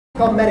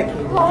called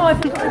Medicated. Oh, I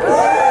forgot.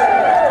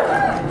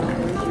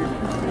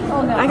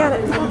 Oh no. I got it.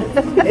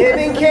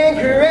 Heaven can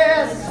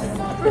caress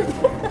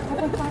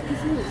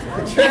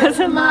the trance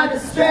of my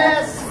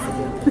distress.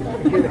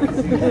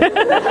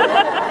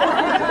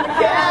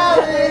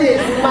 Gallon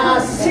is my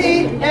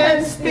seat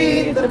and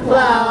speed the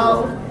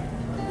plow.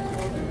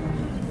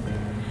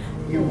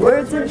 Your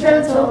words were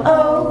gentle,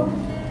 oh.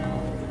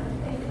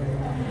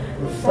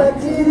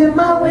 Reflected in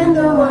my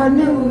window, I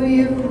knew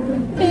you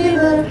would be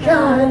the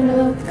kind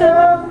of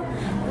girl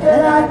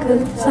that I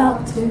could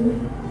talk to.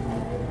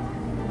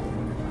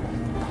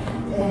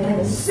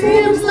 And it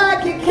seems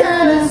like you're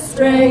kinda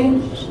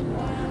strange.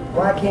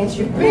 Why can't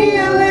you be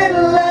a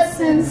little less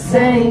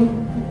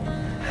insane?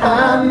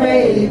 I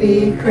may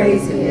be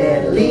crazy,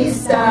 at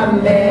least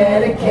I'm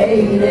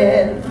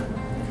medicated.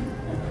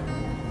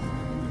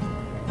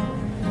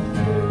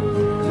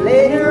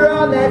 Later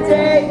on that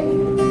day,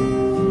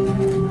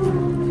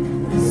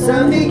 the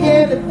sun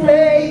began to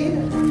fade.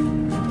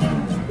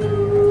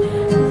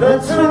 The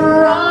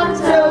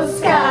Toronto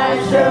sky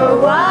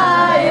showed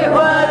why it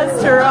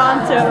was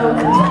Toronto.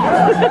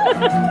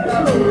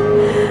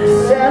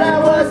 Said I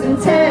was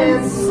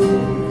intense.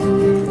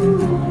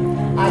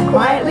 I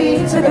quietly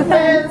took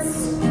offense.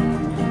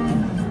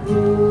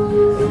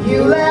 You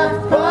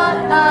laughed, but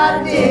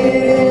I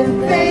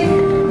didn't think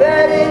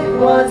that it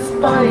was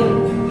funny.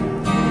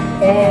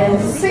 And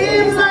it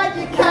seems like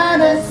you're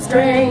kinda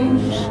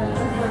strange.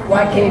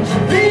 Why can't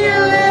you be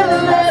a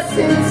little less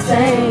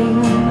insane?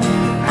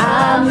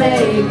 I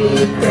may be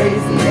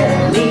crazy,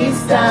 at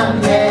least I'm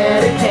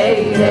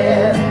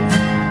medicated.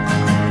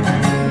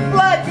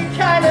 But you're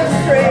kinda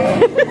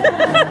strange.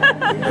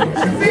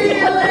 To be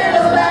a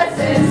little less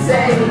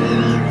insane.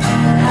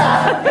 I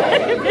may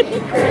be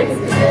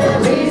crazy, at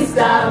least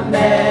I'm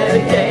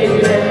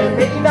medicated.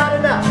 Maybe not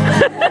enough.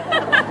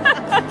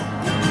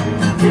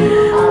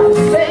 I'm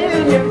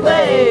saving your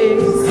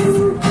place,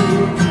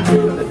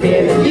 the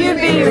fear that you'd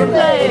be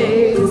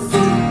replaced.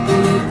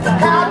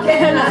 How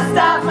can I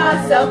stop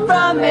myself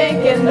from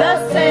making the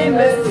same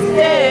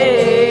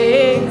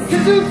mistakes?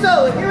 Kazoo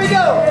solo, here we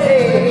go. Hey.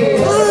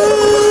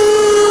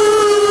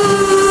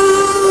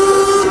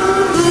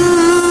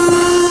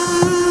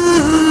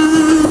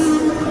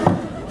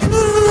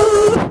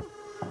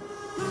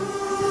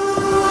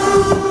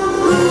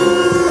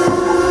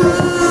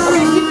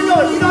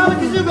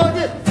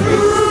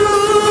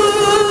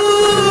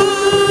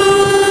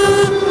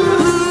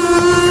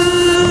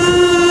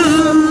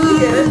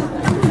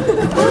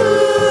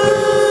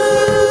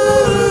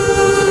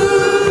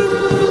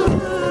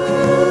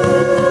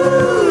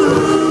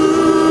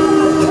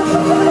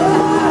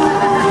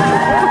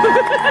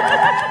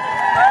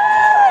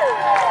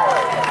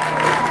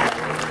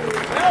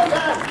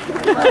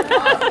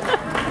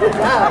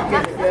 Wow,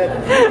 good.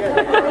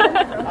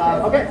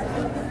 Okay.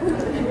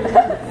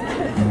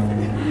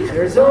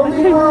 There's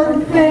only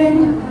one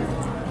thing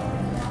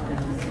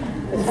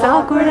as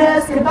awkward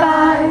as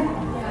goodbye.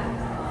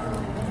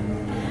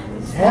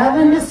 It's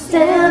having to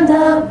stand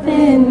up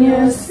in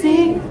your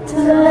seat to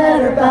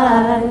let her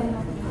by.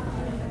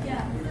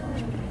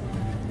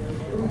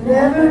 We'll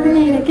never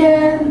meet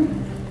again.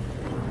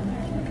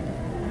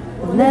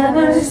 We'll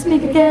never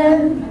speak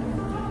again.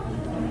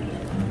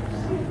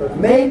 But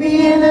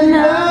maybe in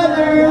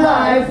another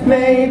life,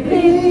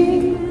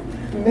 maybe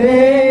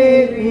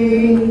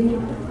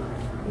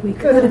we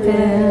could have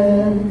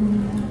been.